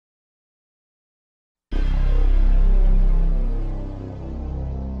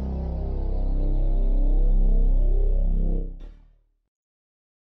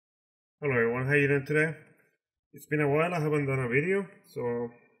everyone, how you doing today? It's been a while, I haven't done a video, so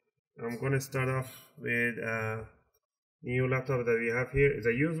I'm going to start off with a new laptop that we have here. It's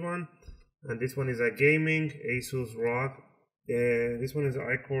a used one, and this one is a gaming ASUS ROG. This one is an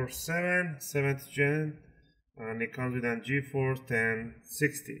iCore 7, 7th gen, and it comes with a GeForce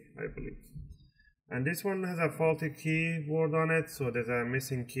 1060, I believe. And this one has a faulty keyboard on it, so there's a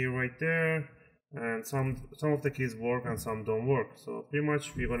missing key right there, and some of the keys work and some don't work. So pretty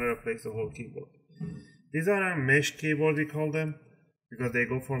much we're gonna replace the whole keyboard. These are a mesh keyboard, we call them, because they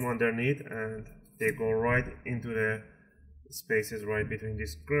go from underneath and they go right into the spaces right between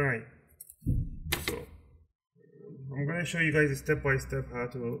this gray. So I'm gonna show you guys step by step how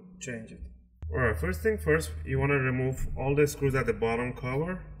to change it. Alright, first thing first, you wanna remove all the screws at the bottom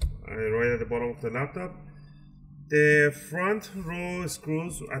cover, right at the bottom of the laptop. The front row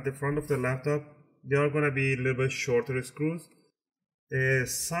screws at the front of the laptop, they are going to be a little bit shorter screws. The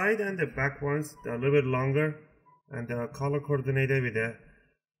side and the back ones, they're a little bit longer, and they are color coordinated with a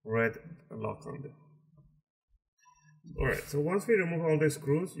red lock on them. Alright, so once we remove all the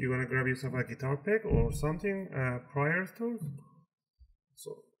screws, you're going to grab yourself a guitar pick or something prior to.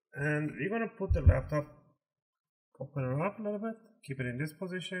 And you're going to put the laptop, open it up a little bit, keep it in this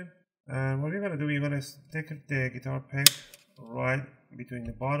position. And what you're going to do, you're going to stick the guitar pick right between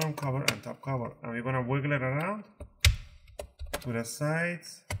the bottom cover and top cover, and we're going to wiggle it around to the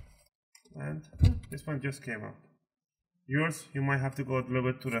sides, and this one just came out. Yours, you might have to go a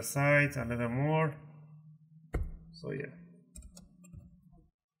little bit to the sides, a little more. So yeah.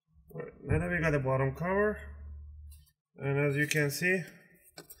 Right, now that we got the bottom cover, and as you can see,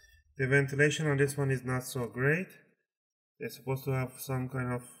 the ventilation on this one is not so great. It's supposed to have some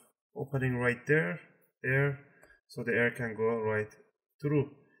kind of opening right there, so the air can go right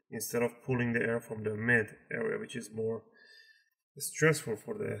through instead of pulling the air from the mid area, which is more stressful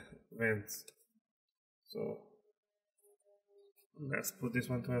for the vents. So let's put this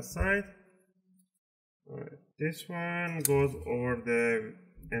one to a side. Alright, this one goes over the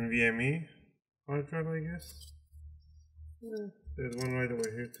NVMe hard drive, I guess. Yeah, there's one right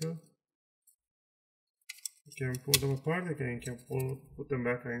over here too. You can pull them apart again, you can put them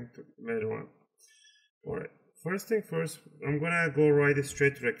back into later on. Alright, first thing first, I'm gonna go right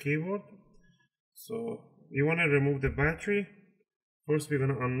straight to the keyboard. So you wanna remove the battery. First we're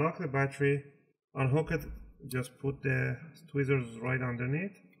gonna unlock the battery, unhook it, just put the tweezers right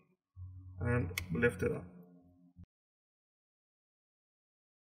underneath and lift it up.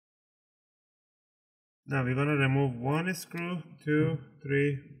 Now we're gonna remove one screw, 2,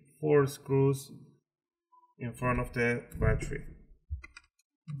 3, 4 screws in front of the battery.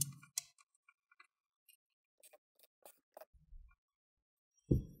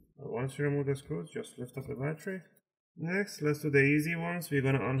 Once you remove the screws, just lift up the battery. Next, let's do the easy ones. We're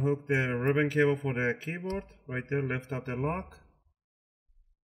going to unhook the ribbon cable for the keyboard. Right there, lift up the lock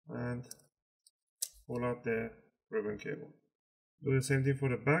and pull out the ribbon cable. Do the same thing for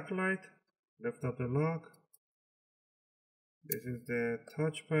the backlight. Lift up the lock. This is the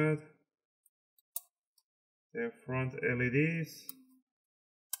touchpad. The front LEDs.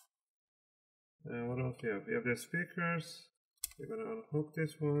 And what else we have? We have the speakers. We're going to unhook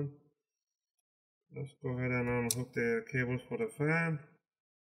this one. Let's go ahead and unhook the cables for the fan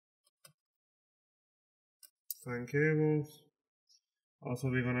cables. Also,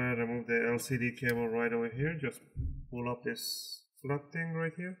 we're going to remove the LCD cable right over here. Just pull up this flat thing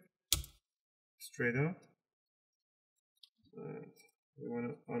right here, straight out. And we want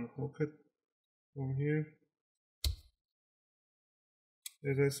to unhook it from here.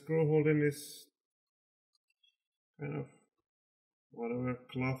 There's a screw holding this kind of whatever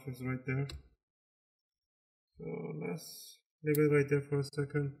cloth is right there. So let's leave it right there for a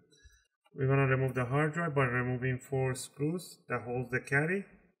second. We're gonna remove the hard drive by removing 4 screws that holds the caddy.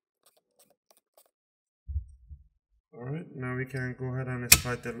 Alright, now we can go ahead and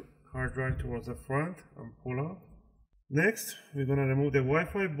slide the hard drive towards the front and pull out. Next, we're gonna remove the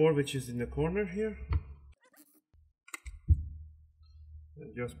Wi-Fi board, which is in the corner here.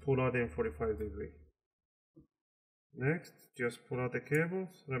 And just pull out in 45 degrees. Next, just pull out the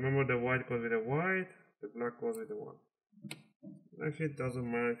cables. Remember, the white goes with the white, the black goes with the white. Actually, it doesn't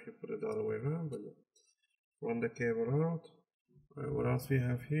matter if you put it the other way around, but run the cable out. Right, what else we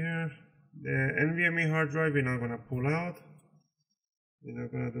have here? The NVMe hard drive, we're not going to pull out. We're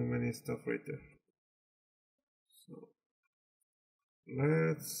not going to do many stuff right there. So,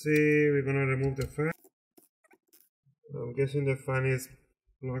 let's see, we're going to remove the fan. I'm guessing the fan is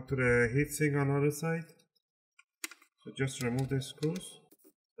plugged to the heatsink on the other side. So just remove the screws.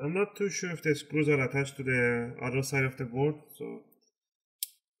 I'm not too sure if the screws are attached to the other side of the board, so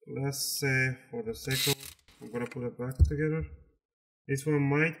let's say for the sake of, I'm gonna put it back together. This one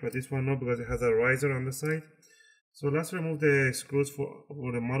might, but this one not, because it has a riser on the side. So let's remove the screws for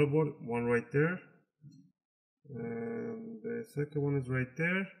the motherboard, one right there. And the second one is right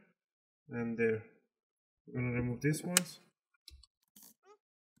there and there. We're gonna remove these ones.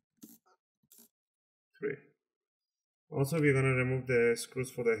 3. Also, we're gonna remove the screws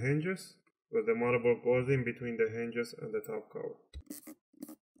for the hinges, where the motherboard goes in between the hinges and the top cover.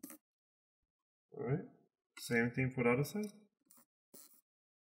 Alright, same thing for the other side.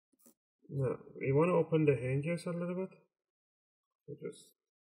 Now, we want to open the hinges a little bit. So just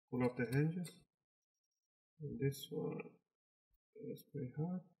pull up the hinges. And this one is pretty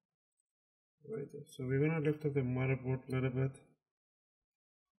hard. Right there. So we're gonna lift up the motherboard a little bit.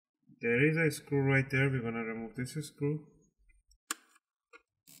 There is a screw right there. We're gonna remove this screw.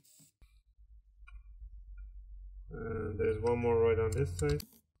 And there's one more right on this side.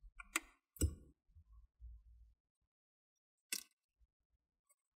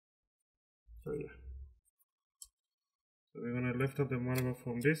 So yeah. So we're gonna lift up the motherboard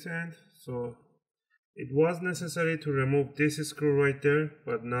from this end. So it was necessary to remove this screw right there,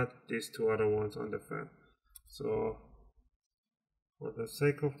 but not these two other ones on the fan. So for the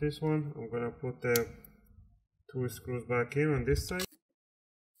sake of this one, I'm gonna put the 2 screws back in on this side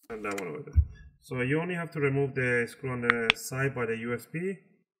and that one over there. So you only have to remove the screw on the side by the USB,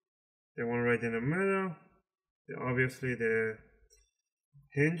 the one right in the middle, obviously the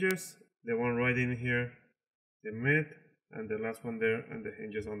hinges, the one right in here, the mid, and the last one there, and the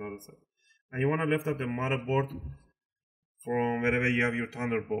hinges on the other side. And you want to lift up the motherboard from wherever you have your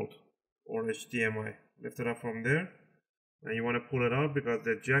Thunderbolt or HDMI. Lift it up from there, and you want to pull it out because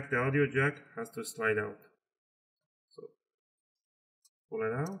the jack, the audio jack, has to slide out. So pull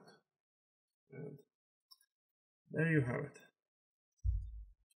it out, and there you have it.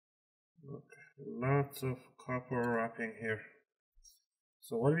 Okay, lots of copper wrapping here.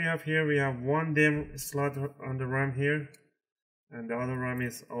 So what we have here, we have one DIMM slot on the RAM here, and the other RAM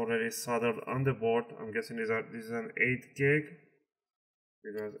is already soldered on the board. I'm guessing this is an 8 gig,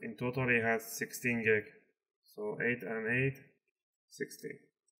 because in total it has 16 gig. So 8 and 8, 16.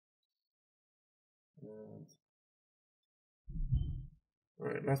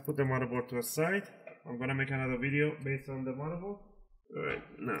 Alright, let's put the motherboard to the side. I'm gonna make another video based on the motherboard. Alright,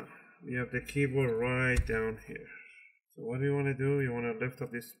 now we have the keyboard right down here. So what do you want to do? You want to lift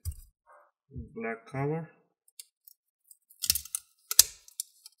up this black cover.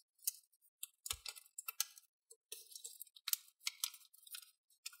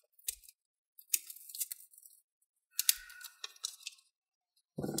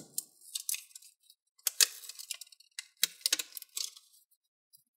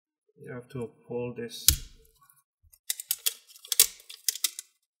 You have to pull this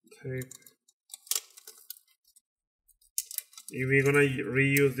tape. We're gonna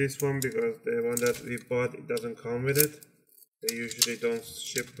reuse this one because the one that we bought, it doesn't come with it. They usually don't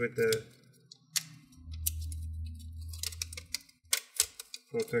ship with the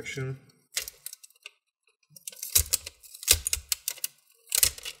protection.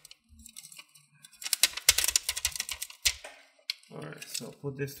 Alright, so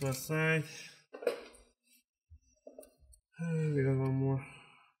put this to a side. We got one more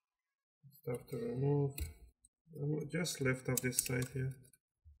stuff to remove. Just lift up this side here.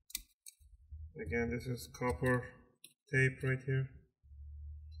 Again, this is copper tape right here.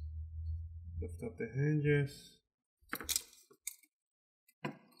 Lift up the hinges.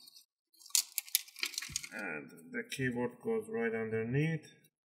 And the keyboard goes right underneath.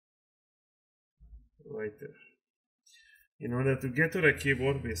 Right there. In order to get to the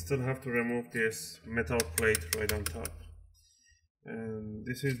keyboard, we still have to remove this metal plate right on top. And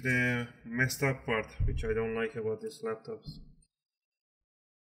this is the messed up part, which I don't like about these laptops.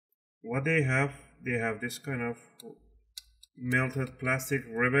 What they have this kind of melted plastic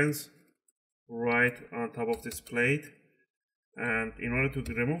ribbons right on top of this plate. And in order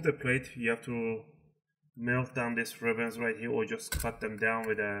to remove the plate, you have to melt down these ribbons right here, or just cut them down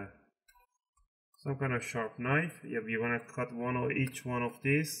with some kind of sharp knife. You're gonna cut each one of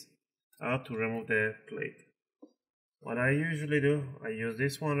these out to remove the plate. What I usually do, I use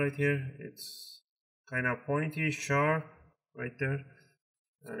this one right here. It's kind of pointy, sharp, right there.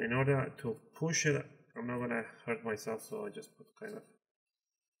 And in order to push it, I'm not gonna hurt myself, so I just put kind of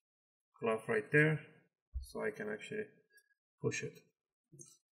cloth right there, so I can actually push it.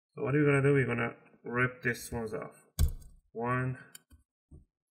 So what we're gonna do, we're gonna rip these ones off. One.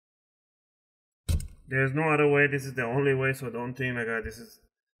 There's no other way. This is the only way, so don't think like this is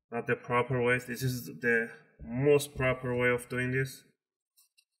not the proper way. This is the most proper way of doing this.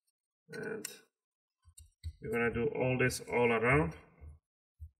 and you're gonna do all this all around.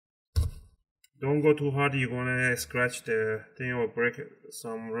 Don't go too hard, you're gonna scratch the thing or break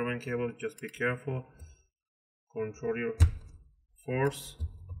some ribbon cable. Just be careful. Control your force.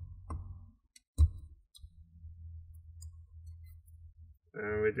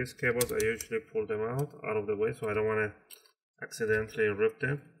 And with these cables, I usually pull them out of the way so I don't want to accidentally rip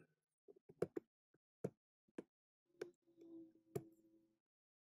them.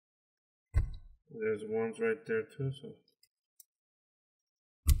 There's ones right there too, so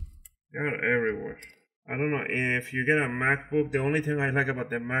they're everywhere. I don't know, if you get a MacBook, the only thing I like about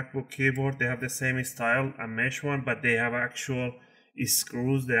the MacBook keyboard, they have the same style, a mesh one, but they have actual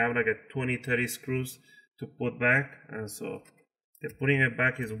screws. They have like a 20-30 screws to put back, and so putting it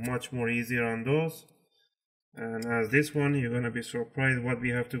back is much more easier on those. And as this one, you're gonna be surprised what we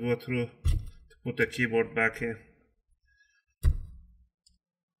have to go through to put the keyboard back in.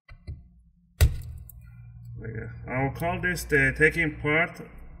 I'll call this the taking part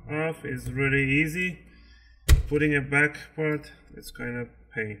off is really easy. Putting it back part, it's kind of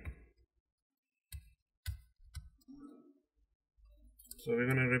pain. So we're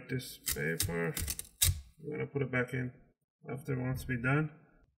gonna rip this paper. We're gonna put it back in after once we're done.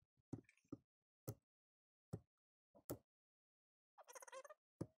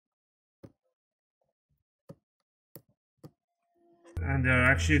 And there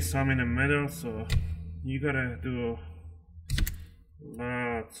are actually some in the middle, so you gotta do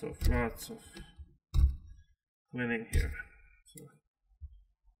lots of cleaning here. So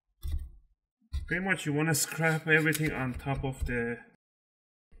pretty much you want to scrap everything on top of the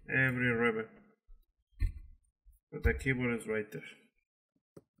every ribbon, but the keyboard is right there.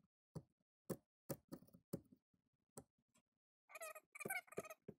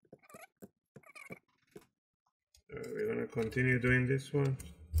 We're gonna continue doing this one.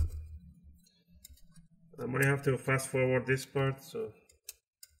 I might have to fast forward this part, so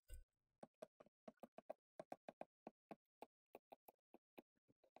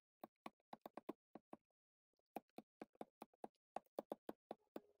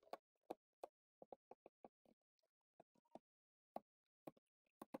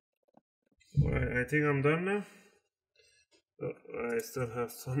I think I'm done now. Oh, I still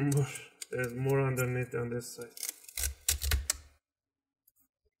have some more. There's more underneath on this side.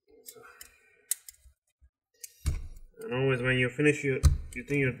 And always when you finish, you think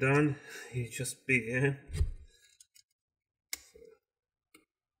you're done, you just begin.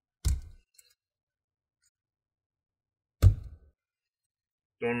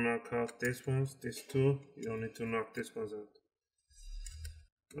 Don't knock out these ones, these two. You don't need to knock these ones out.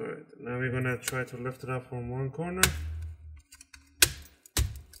 Alright, now we're gonna try to lift it up from one corner.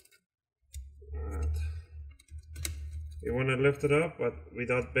 Alright. You wanna lift it up, but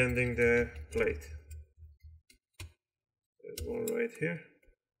without bending the plate. There's one right here.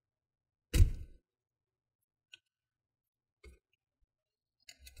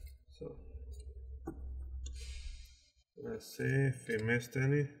 So let's see if we missed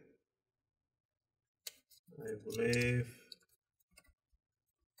any. I believe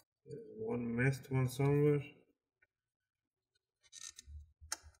there's one missed one somewhere.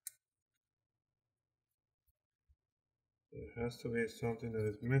 There has to be something that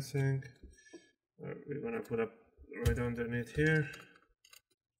is missing. We're gonna put up right underneath here.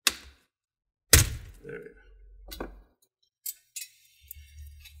 There we go.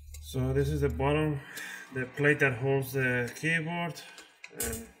 So this is the bottom, the plate that holds the keyboard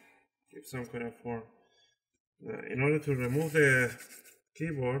and gives some kind of form. Now, in order to remove the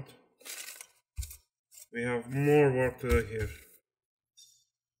keyboard, we have more work to do here.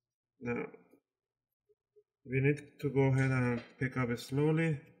 Now, we need to go ahead and pick up it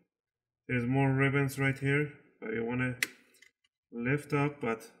slowly. There's more ribbons right here, but you want to lift up,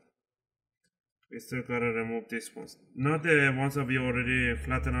 but we still gotta remove these ones. Not the ones that we already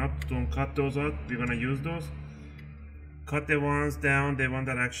flattened up. Don't cut those out. We're gonna use those. Cut the ones down, the one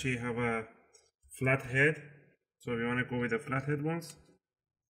that actually have a flat head. So we wanna go with the flat head ones.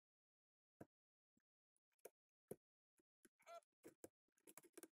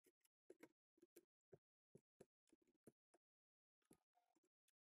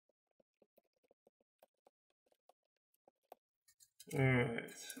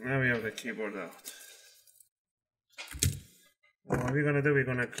 Alright, now we have the keyboard out. What we're gonna do, we're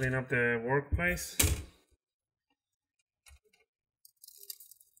gonna clean up the workplace.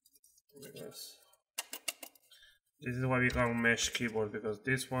 Because this is why we call mesh keyboard, because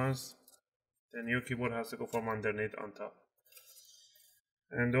these ones, the new keyboard has to go from underneath on top.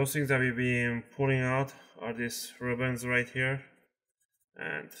 And those things that we've been pulling out are these ribbons right here.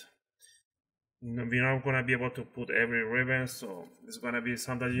 And we're not gonna be able to put every ribbon, so it's gonna be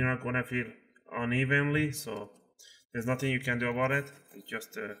sometimes you're not gonna feel unevenly, so there's nothing you can do about it. It's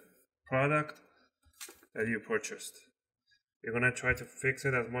just a product that you purchased. We're gonna try to fix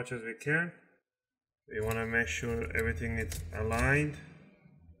it as much as we can. We wanna make sure everything is aligned.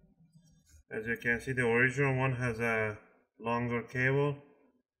 As you can see, the original one has a longer cable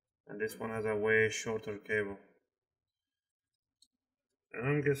and this one has a way shorter cable. And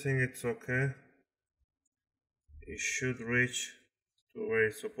I'm guessing it's okay. It should reach to where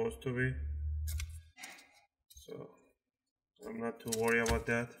it's supposed to be. So I'm not too worried about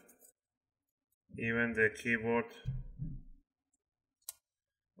that. Even the keyboard,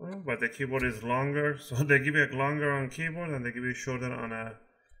 but the keyboard is longer, so they give you a longer on keyboard and they give you shorter on a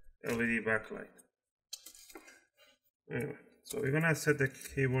LED backlight. Anyway, so we're gonna set the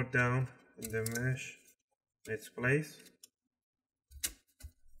keyboard down in the mesh in its place.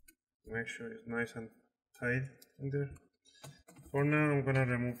 Make sure it's nice and tight in there. For now, I'm gonna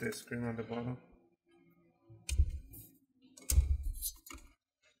remove the screen on the bottom.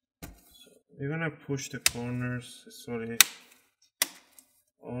 So we're gonna push the corners, sorry,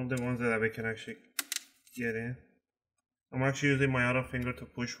 all the ones that we can actually get in. I'm actually using my other finger to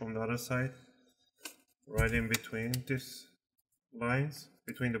push from the other side, right in between these lines,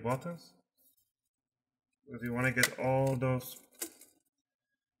 between the buttons. Because you want to get all those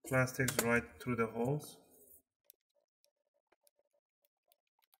plastics right through the holes.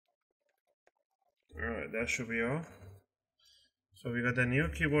 Alright, that should be all. So we got the new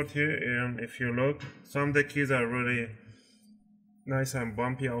keyboard here, and if you look, some of the keys are really nice and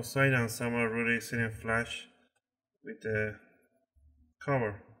bumpy outside and some are really sitting flush with the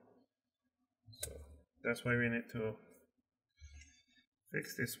cover. So that's why we need to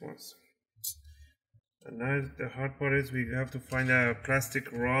fix this once. And now the hard part is we have to find a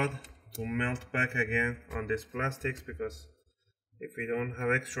plastic rod to melt back again on these plastics, because if we don't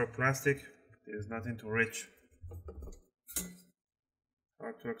have extra plastic, there's nothing to reach.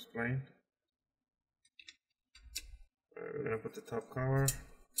 Hard to explain. We're gonna put the top cover.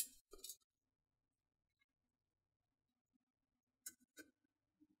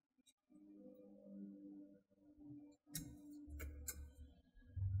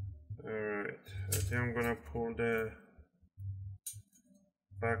 Alright, I think I'm gonna pull the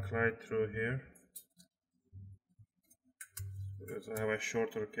backlight through here because I have a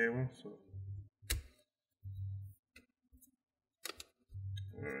shorter cable. So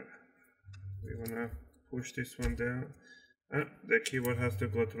alright, we're gonna push this one down. The keyboard has to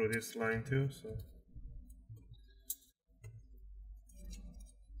go through this line too, so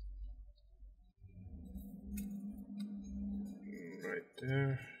right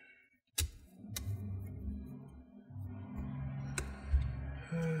there.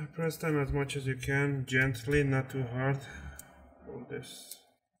 Press them as much as you can, gently, not too hard. Hold this.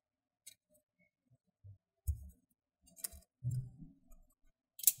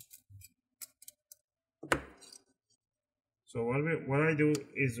 So what I do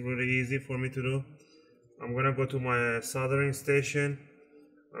is really easy for me to do. I'm gonna go to my soldering station.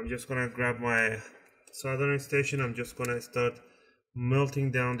 I'm just gonna grab my soldering station. I'm just gonna start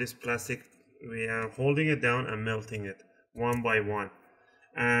melting down this plastic. We are holding it down and melting it one by one.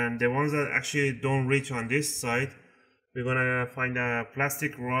 And the ones that actually don't reach on this side, we're gonna find a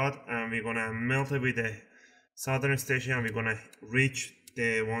plastic rod and we're gonna melt it with the soldering station, and we're gonna reach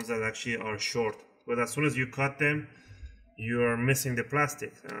the ones that actually are short. But as soon as you cut them, you are missing the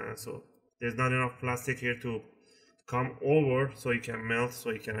plastic, so there's not enough plastic here to come over so you can melt, so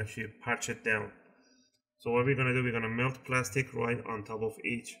you can actually patch it down. So what we're gonna do, we're gonna melt plastic right on top of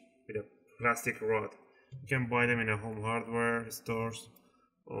each with a plastic rod. You can buy them in a home hardware stores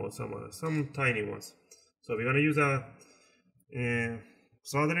or some tiny ones. So we're gonna use a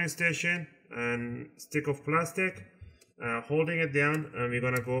soldering station and stick of plastic, holding it down, and we're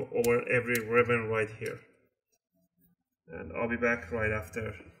gonna go over every ribbon right here. And I'll be back right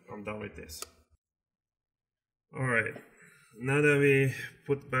after I'm done with this. Alright, now that we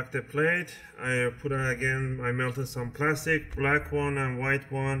put back the plate, I melted some plastic, black one and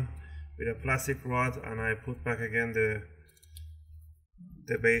white one with a plastic rod, and I put back again the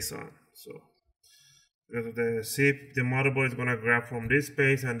base on. So because of the motherboard is gonna grab from this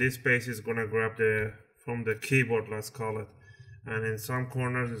base, and this base is gonna grab from the keyboard, let's call it, and in some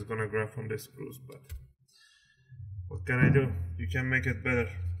corners it's gonna grab from the screws. But what can I do? You can make it better.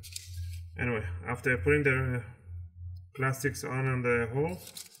 Anyway, after putting the plastics on the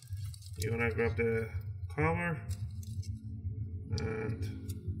holes, you're gonna grab the cover and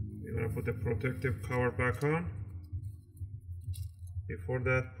you're gonna put the protective cover back on. Before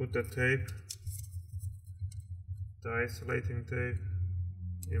that, put the tape the isolating tape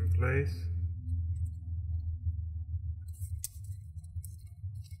in place.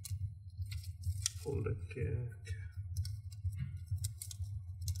 Pull the jack.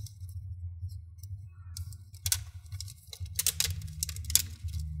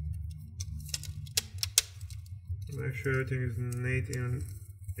 Make sure everything is neat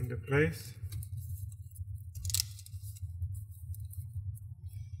in the place.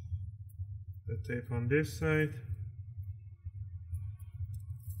 The tape on this side.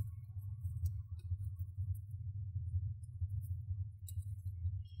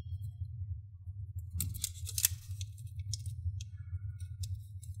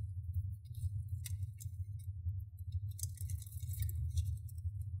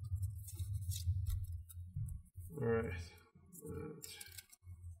 Alright.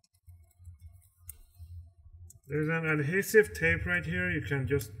 There's an adhesive tape right here. You can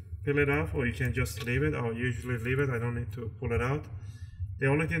just peel it off, or you can just leave it. I'll usually leave it. I don't need to pull it out. The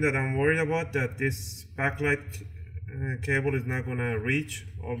only thing that I'm worried about, that this backlight cable is not gonna reach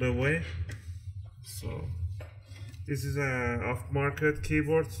all the way. So this is a off-market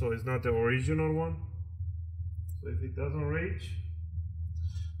keyboard, so it's not the original one. So if it doesn't reach,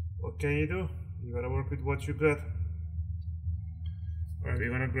 what can you do? You gotta work with what you got. Alright,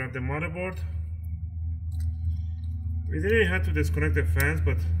 we're gonna grab the motherboard. We didn't have to disconnect the fans,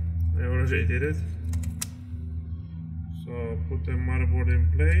 but I already did it. So put the motherboard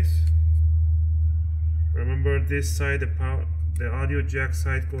in place. Remember, this side, the audio jack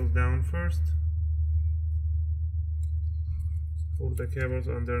side goes down first. Pull the cables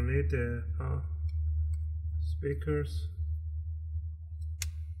underneath the speakers.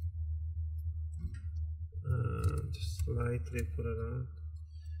 Just slightly put it on.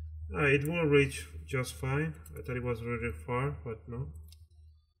 It will reach just fine. I thought it was really far, but no.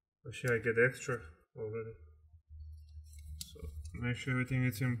 Actually, I get extra already. So make sure everything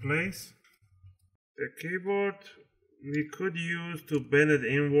is in place. The keyboard we could use to bend it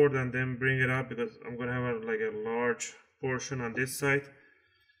inward and then bring it up, because I'm gonna have like a large portion on this side.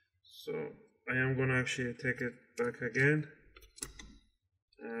 So I am gonna actually take it back again,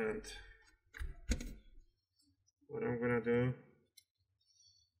 and what I'm gonna do,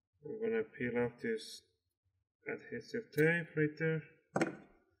 I'm gonna peel off this adhesive tape right there. I'm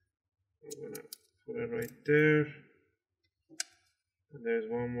gonna put it right there, and there's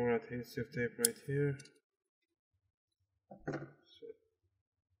one more adhesive tape right here. So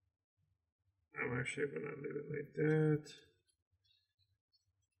I'm actually gonna leave it like that.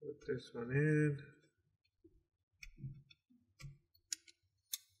 Put this one in.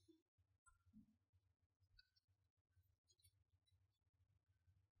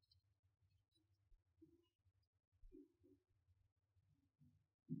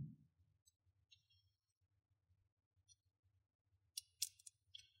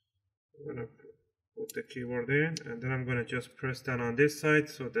 I'm gonna put the keyboard in, and then I'm gonna just press down on this side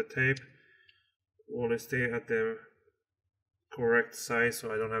so the tape will stay at the correct size,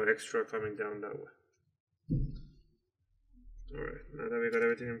 so I don't have extra coming down that way. Alright, now that we got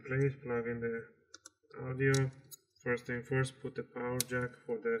everything in place, plug in the audio. First thing first, put the power jack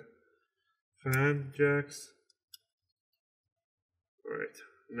for the fan jacks. Alright,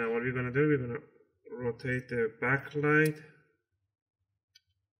 now what we're gonna do, we're gonna rotate the backlight,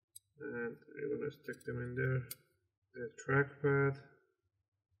 and we're gonna stick them in there, the trackpad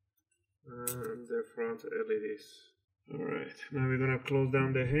and the front LEDs. Alright, now we're gonna close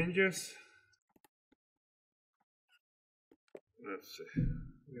down the hinges. Let's see,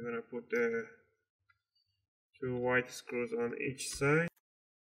 we're gonna put the 2 white screws on each side,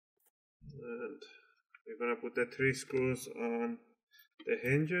 and we're gonna put the 3 screws on the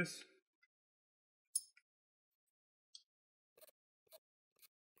hinges.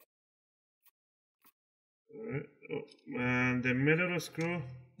 Alright, and the middle screw,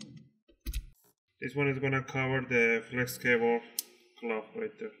 this one is gonna cover the flex cable cloth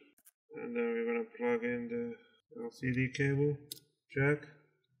right there. And then we're gonna plug in the LCD cable jack.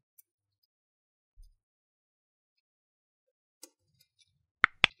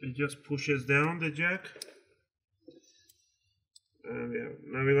 It just pushes down the jack. And yeah,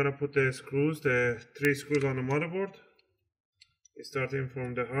 now we're gonna put the screws, the 3 screws on the motherboard, starting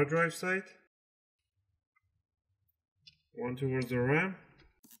from the hard drive side. One towards the RAM,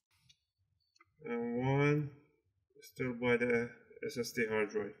 and one still by the SSD hard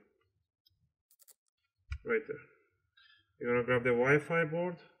drive. Right there. You're gonna grab the Wi-Fi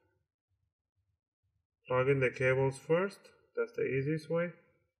board, plug in the cables first, that's the easiest way,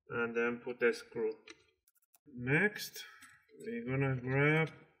 and then put the screw. Next, we're gonna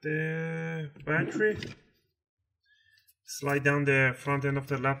grab the battery. slide down the front end of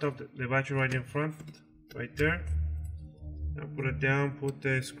the laptop, the battery right in front, right there. Now put it down, put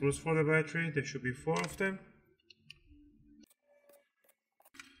the screws for the battery. There should be 4 of them.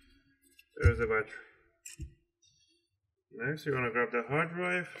 There's the battery. Next, you're gonna grab the hard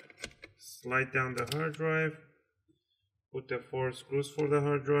drive, slide down the hard drive, put the 4 screws for the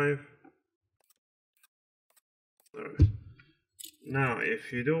hard drive. Alright. Now,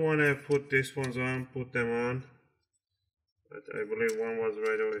 if you do want to put these ones on, put them on. But I believe one was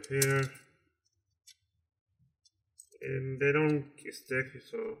right over here. And they don't stick,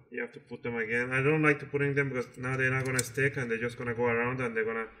 so you have to put them again. I don't like to putting them because now they're not going to stick and they're just going to go around and they're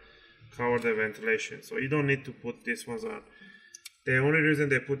going to cover the ventilation. So you don't need to put these ones on. The only reason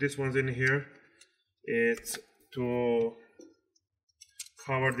they put these ones in here is to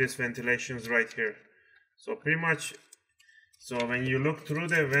cover these ventilations right here. So pretty much, so when you look through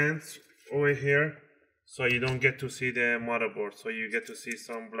the vents over here, so you don't get to see the motherboard, so you get to see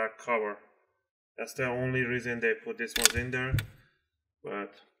some black cover. That's the only reason they put this one in there.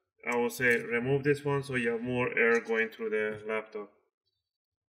 But I will say remove this one so you have more air going through the laptop.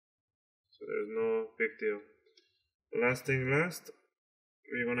 So there's no big deal. Last thing last,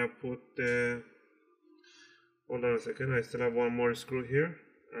 we're gonna put the, hold on a second, I still have one more screw here,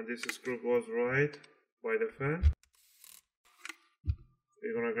 and this screw goes right by the fan.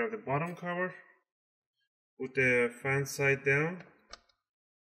 We're gonna grab the bottom cover, put the fan side down,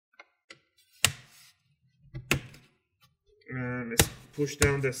 and let's push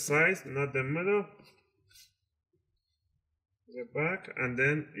down the sides, not the middle, the back, and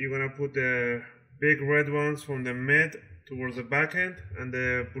then you're gonna put the big red ones from the mid towards the back end, and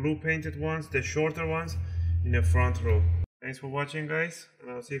the blue painted ones, the shorter ones, in the front row. Thanks for watching, guys,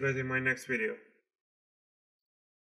 and I'll see you guys in my next video.